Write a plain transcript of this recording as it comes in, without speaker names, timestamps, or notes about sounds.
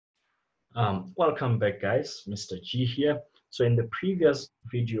Welcome back, guys. Mr. G here. So in the previous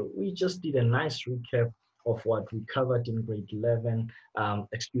video, we just did a nice recap of what we covered in grade 11,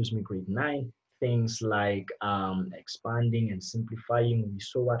 grade 9. Things like expanding and simplifying. We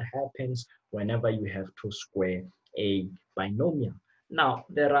saw what happens whenever you have to square a binomial. Now,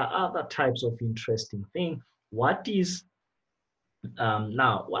 there are other types of interesting thing. What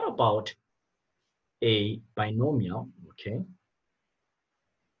about a binomial?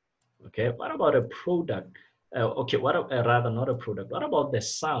 Okay, what about a product? Rather not a product. What about the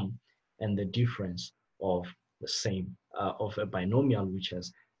sum and the difference of the same of a binomial which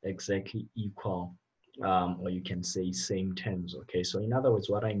has exactly equal, or you can say same terms? Okay, so in other words,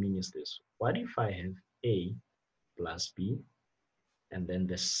 what I mean is this: what if I have a plus b, and then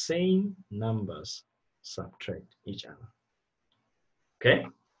the same numbers subtract each other? Okay,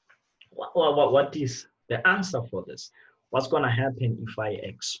 what is the answer for this? What's going to happen if I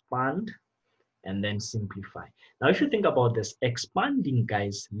expand and then simplify? Now, if you think about this, expanding,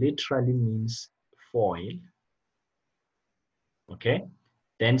 guys, literally means FOIL, okay?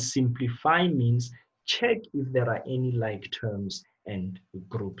 Then simplify means check if there are any like terms and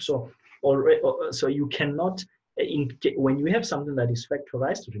groups. So you cannot, when you have something that is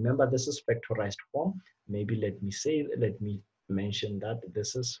factorized, remember this is factorized form. Maybe let me mention that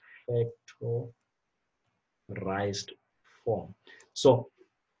this is factorized form. So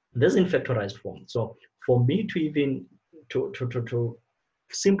this is in factorized form. So for me to even to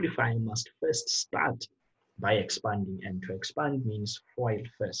simplify, I must first start by expanding, and to expand means FOIL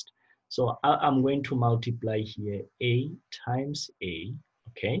first. So I'm going to multiply here a times a,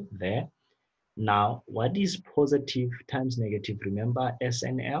 okay, there. Now, what is positive times negative? Remember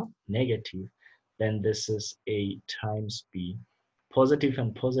SNL, negative. Then this is a times b. Positive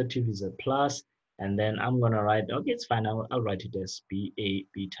and positive is a plus, and then I'm going to write, okay, it's fine. I'll write it as b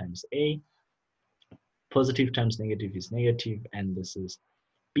times a. Positive times negative is negative, and this is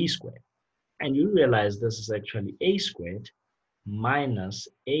b squared. And you realize this is actually a squared minus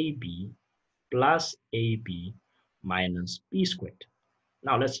ab plus ab minus b squared.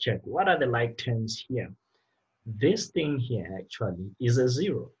 Now let's check. What are the like terms here? This thing here actually is a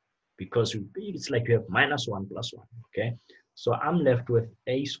 0 because it's like you have minus 1 plus 1, okay? So I'm left with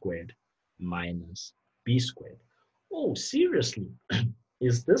a squared minus b squared. Oh, seriously?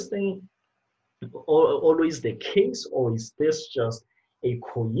 Is this thing always the case, or is this just a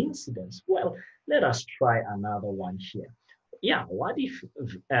coincidence? Well, let us try another one here. Yeah, what if,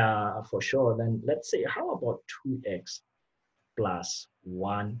 for sure, then let's say, how about 2x plus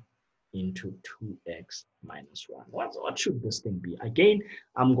 1 into 2x minus 1? What should this thing be? Again,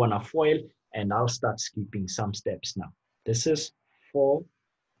 I'm going to FOIL, and I'll start skipping some steps now. This is 4x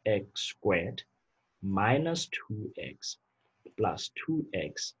squared minus 2x plus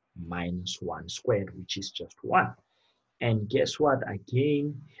 2x minus 1 squared, which is just 1. And guess what?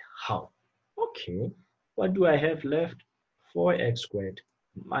 Again, how? Okay, what do I have left? 4x squared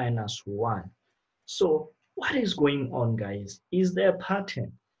minus 1. So what is going on, guys? Is there a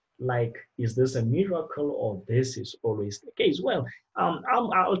pattern? Like, is this a miracle, or this is always the case? Well,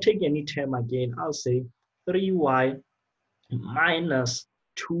 I'll take any term again. I'll say 3y minus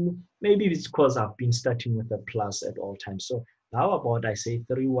 2. Maybe it's because I've been starting with a plus at all times. So how about I say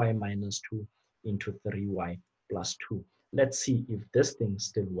 3y minus 2 into 3y plus 2. Let's see if this thing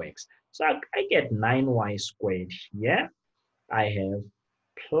still works. So I get 9y squared here. I have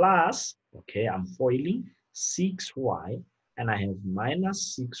plus, okay, I'm foiling, 6y, and I have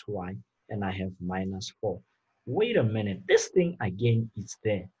minus 6y, and I have minus 4. Wait a minute, this thing again is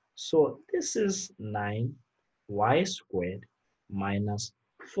there. So this is 9y squared minus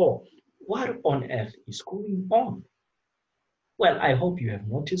 4. What on earth is going on? Well, I hope you have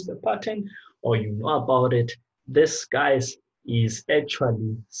noticed the pattern, or you know about it. This, guys, is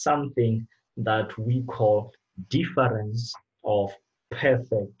actually something that we call difference of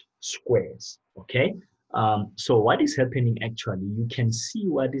perfect squares, okay? So what is happening actually, you can see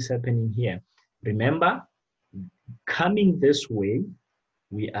what is happening here. Remember, coming this way,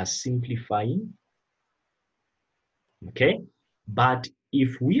 we are simplifying, okay? But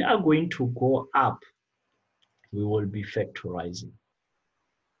if we are going to go up, we will be factorizing.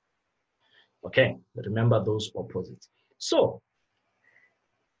 Okay, remember those opposites. So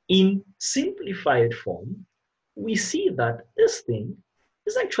in simplified form, we see that this thing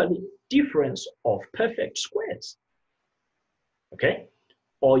is actually difference of perfect squares. Okay,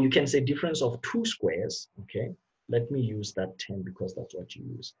 or you can say difference of two squares. Okay, let me use that term because that's what you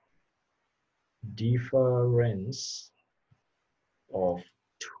use. Difference of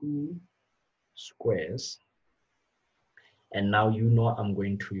two squares And now you know I'm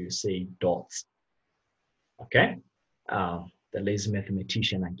going to say dots. Okay? The lazy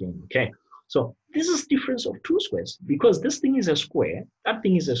mathematician again. Okay? So this is difference of two squares because this thing is a square, that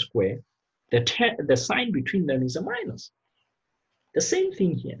thing is a square. The sign between them is a minus. The same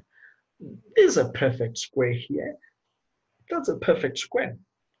thing here. This is a perfect square here. That's a perfect square.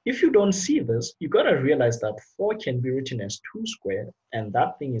 If you don't see this, you got to realize that 4 can be written as 2 squared, and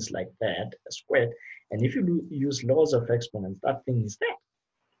that thing is like that, a squared. And if you use laws of exponents, that thing is that.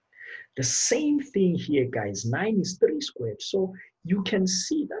 The same thing here, guys. 9 is 3 squared. So you can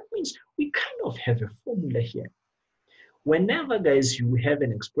see that means we kind of have a formula here. Whenever, guys, you have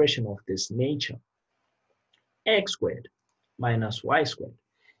an expression of this nature, x squared minus y squared,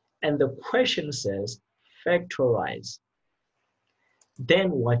 and the question says factorize,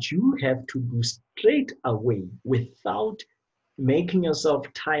 then what you have to do straight away without making yourself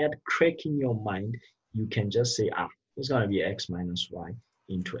tired, cracking your mind, you can just say, it's going to be x minus y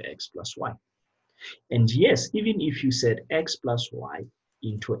into x plus y. And yes, even if you said x plus y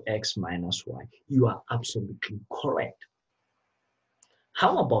into x minus y, you are absolutely correct.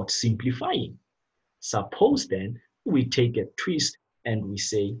 How about simplifying? Suppose then we take a twist and we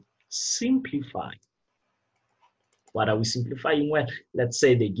say simplify. What are we simplifying? Well, let's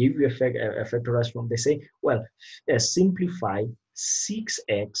say they give you a factorized form. They say, well, simplify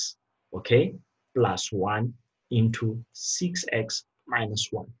 6x, okay, plus 1 into 6x minus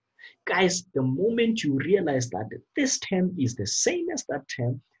 1. Guys, the moment you realize that this term is the same as that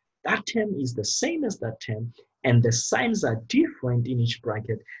term is the same as that term, and the signs are different in each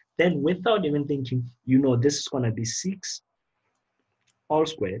bracket, then without even thinking, you know this is going to be 6 all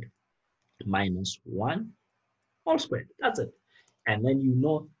squared minus 1 all squared. That's it. And then you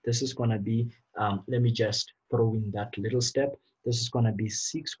know this is going to be, let me just throw in that little step. This is going to be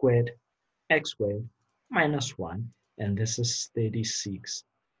 6 squared x squared minus 1. And this is 36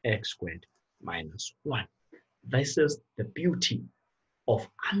 x squared minus 1. This is the beauty of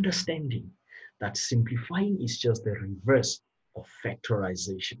understanding that simplifying is just the reverse of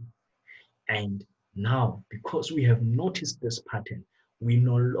factorization. And now, because we have noticed this pattern, we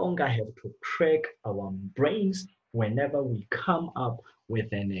no longer have to crack our brains whenever we come up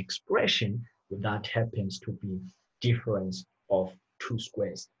with an expression that happens to be difference of two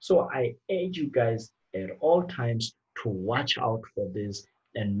squares. So I urge you guys at all times to watch out for this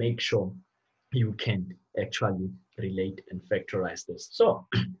and make sure you can actually relate and factorize this. So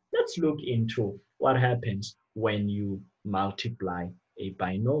let's look into what happens when you multiply a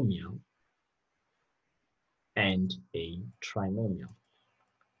binomial and a trinomial.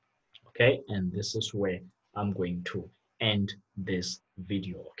 Okay, and this is where I'm going to end this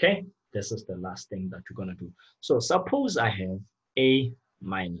video. Okay, this is the last thing that you're going to do. So suppose I have a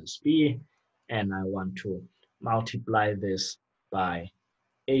minus b, and I want to multiply this by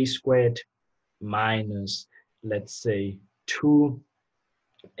a squared minus, let's say,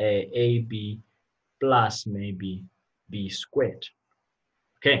 2ab plus maybe b squared.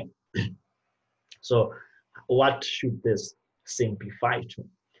 Okay, so what should this simplify to?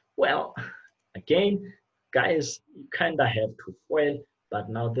 Well, again, guys, you kind of have to FOIL, but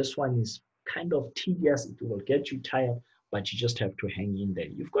now this one is kind of tedious. It will get you tired, but you just have to hang in there.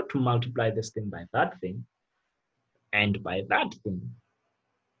 You've got to multiply this thing by that thing, and by that thing,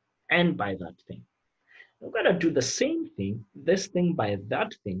 and by that thing. You've got to do the same thing, this thing by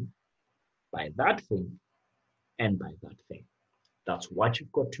that thing, by that thing, and by that thing. That's what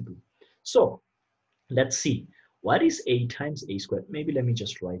you've got to do. So let's see. What is a times a squared? Maybe let me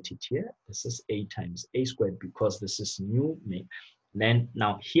just write it here. This is a times a squared because this is new. Then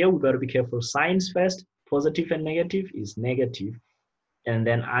now here we got to be careful. Signs first. Positive and negative is negative. And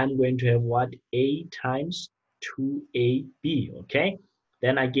then I'm going to have what? A times 2ab. Okay.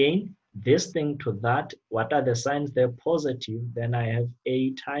 Then again, this thing to that. What are the signs? They're positive. Then I have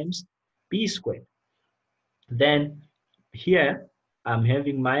a times b squared. Then here I'm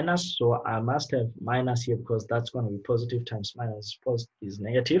having minus, so I must have minus here because that's going to be positive times minus is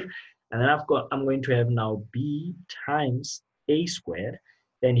negative. And then I'm going to have now b times a squared.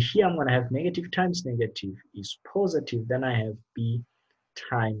 Then here I'm going to have negative times negative is positive. Then I have b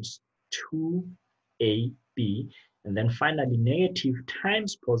times 2ab. And then finally negative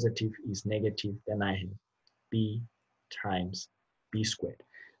times positive is negative. Then I have b times b squared.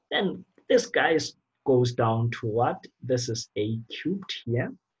 Then this guy's goes down to what? This is a cubed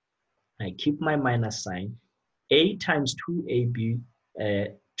here. I keep my minus sign. A times 2ab,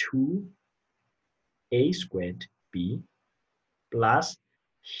 2a squared b plus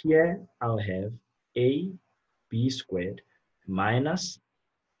here I'll have a b squared minus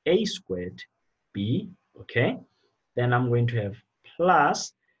a squared b, okay? then I'm going to have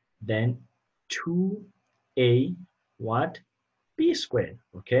plus, then 2a what? B squared,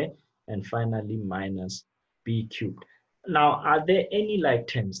 okay? And finally minus b cubed. Now, are there any like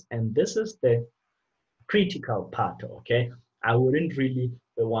terms? And this is the critical part, okay? I wouldn't really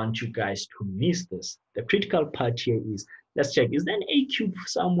want you guys to miss this. The critical part here is, let's check, is there an a cube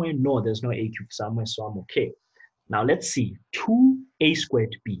somewhere? No, there's no a cube somewhere, so I'm okay. Now let's see, 2a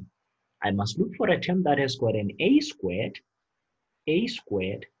squared b. I must look for a term that has got an a squared,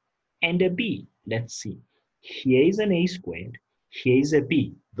 and a b. Let's see. Here is an a squared, here is a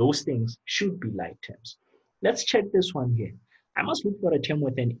b. Those things should be like terms. Let's check this one here. I must look for a term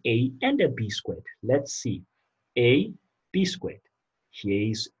with an a and a b squared. Let's see. A, b squared.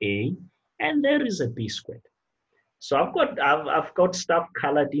 Here is a, and there is a b squared. So I've got stuff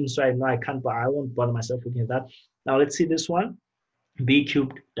colored in, so I know I won't bother myself looking at that. Now let's see this one. B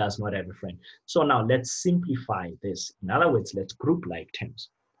cubed does not have a friend. So now let's simplify this. In other words, let's group like terms.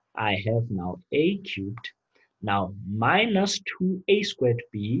 I have now a cubed. Now minus 2a squared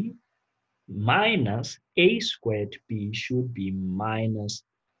b minus a squared b should be minus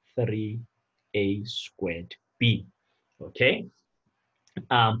 3a squared b. Okay.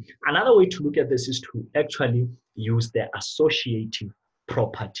 Another way to look at this is to actually use the associative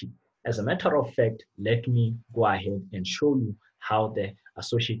property. As a matter of fact, let me go ahead and show you how the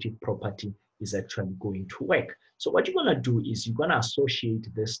associative property is actually going to work. So what you're going to do is you're going to associate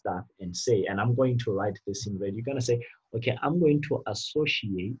this stuff and say, and I'm going to write this in red. You're going to say, okay, I'm going to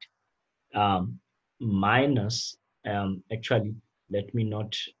associate minus, actually, let me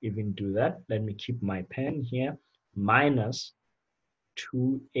not even do that. Let me keep my pen here, minus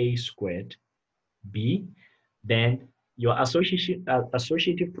 2a squared b, then your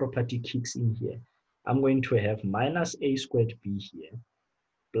associative property kicks in here. I'm going to have minus a squared b here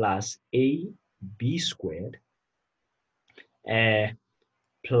plus a b squared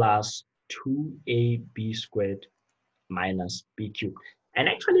plus 2ab squared minus b cubed. And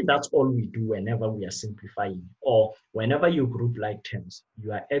actually, that's all we do whenever we are simplifying, or whenever you group like terms,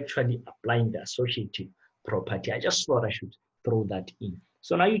 you are actually applying the associative property. I just thought I should throw that in.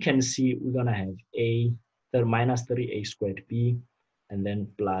 So now you can see we're going to have minus 3a squared b, and then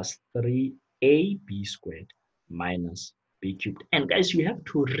plus 3ab squared minus b cubed. And guys, you have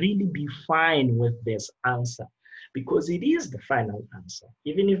to really be fine with this answer, because it is the final answer.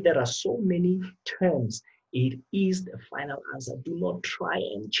 Even if there are so many terms, it is the final answer. Do not try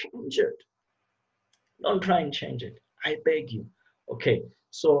and change it. Don't try and change it. I beg you. Okay,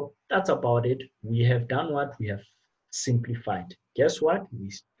 so that's about it. We have done what? We have simplified. Guess what?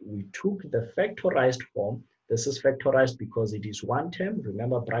 We took the factorized form. This is factorized because it is one term.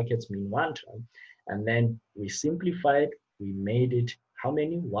 Remember, brackets mean one term. And then we simplified. We made it how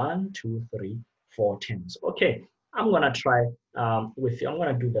many? 1, 2, 3, 4 terms. Okay, I'm going to try with you. I'm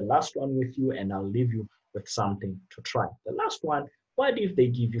going to do the last one with you, and I'll leave you with something to try. The last one, what if they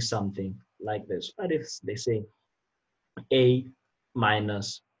give you something like this? What if they say a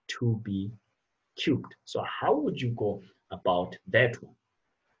minus 2b cubed? So how would you go about that one?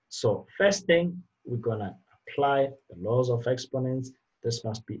 So first thing, we're going to apply the laws of exponents. This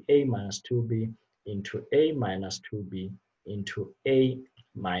must be a minus 2b into a minus 2b into a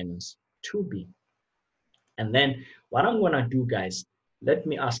minus 2b. And then what I'm going to do, guys, let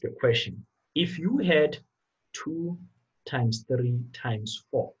me ask a question. If you had 2 times 3 times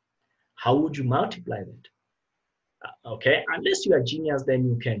 4, how would you multiply that? Okay, unless you are genius, then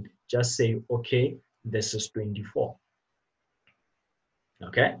you can just say, okay, this is 24.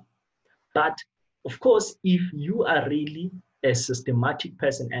 Okay, but of course, if you are really a systematic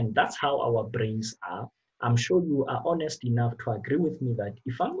person, and that's how our brains are, I'm sure you are honest enough to agree with me that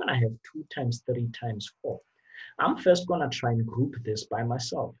if I'm going to have 2 times 3 times 4, I'm first going to try and group this by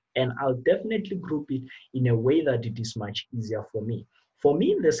myself. And I'll definitely group it in a way that it is much easier for me. For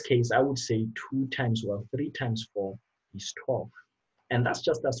me, in this case, I would say 2 times, 3 times 4 is 12. And that's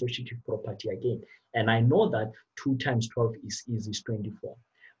just associative property again. And I know that 2 times 12 is 24.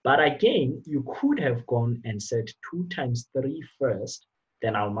 But again, you could have gone and said 2 times 3 first,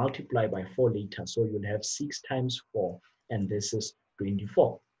 then I'll multiply by 4 later. So you'll have 6 times 4, and this is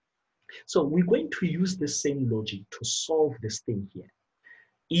 24. So we're going to use the same logic to solve this thing here.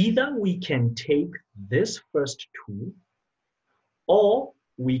 Either we can take this first 2, or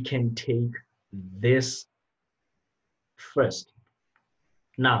we can take this first.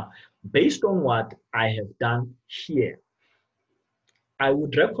 Now, based on what I have done here, I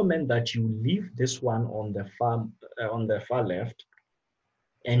would recommend that you leave this one on the far left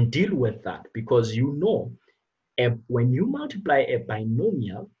and deal with that, because you know when you multiply a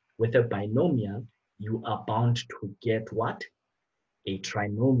binomial with a binomial, you are bound to get what? A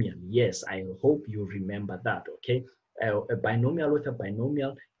trinomial. Yes, I hope you remember that, okay? A binomial with a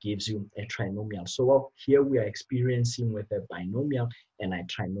binomial gives you a trinomial. So here we are experiencing with a binomial and a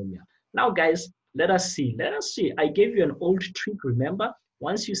trinomial. Now, guys, let us see. I gave you an old trick, remember?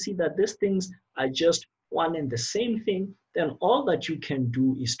 Once you see that these things are just one and the same thing, then all that you can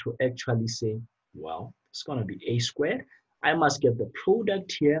do is to actually say, well, it's going to be a squared. I must get the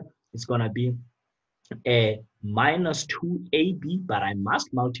product here. It's going to be a minus 2ab, but I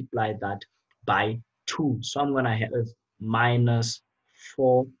must multiply that by 2. So I'm going to have minus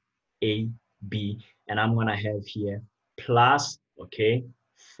 4ab, and I'm going to have here plus, okay,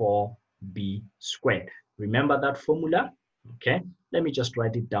 4b squared. Remember that formula? Okay, let me just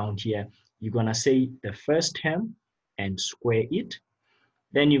write it down here. You're going to say the first term and square it.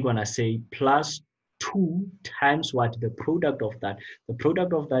 Then you're going to say plus 2 times what? The product of that. The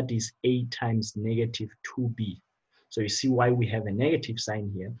product of that is a times negative 2b. So you see why we have a negative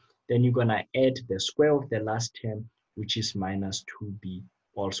sign here. Then you're going to add the square of the last term, which is minus 2b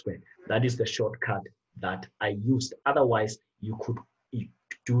all squared. That is the shortcut that I used. Otherwise, you could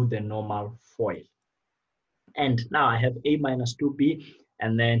do the normal FOIL. And now I have a minus 2b,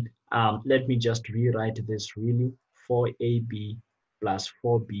 and then let me just rewrite this really, 4ab plus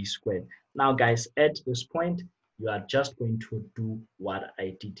 4b squared. Now, guys, at this point, you are just going to do what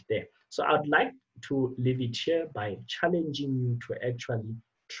I did there. So I'd like to leave it here by challenging you to actually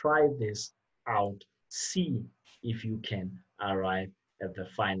try this out, see if you can arrive at the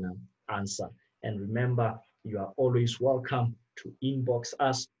final answer. And remember, you are always welcome to inbox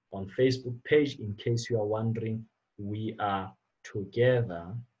us on Facebook page. In case you are wondering, we are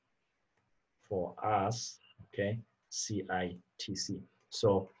together for us, okay, CITC.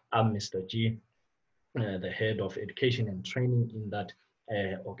 So I'm Mr. G, the head of education and training in that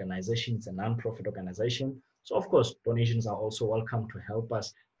organization. It's a non-profit organization. So of course, donations are also welcome to help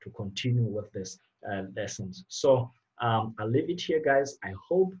us to continue with this lessons. So I'll leave it here, guys. I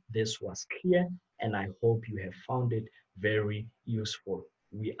hope this was clear, and I hope you have found it very useful.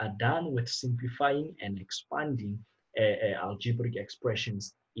 We are done with simplifying and expanding algebraic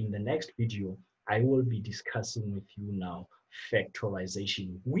expressions. In the next video, I will be discussing with you now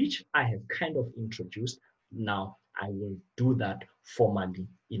factorization, which I have kind of introduced. Now I will do that formally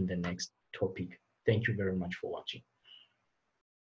in the next topic. Thank you very much for watching.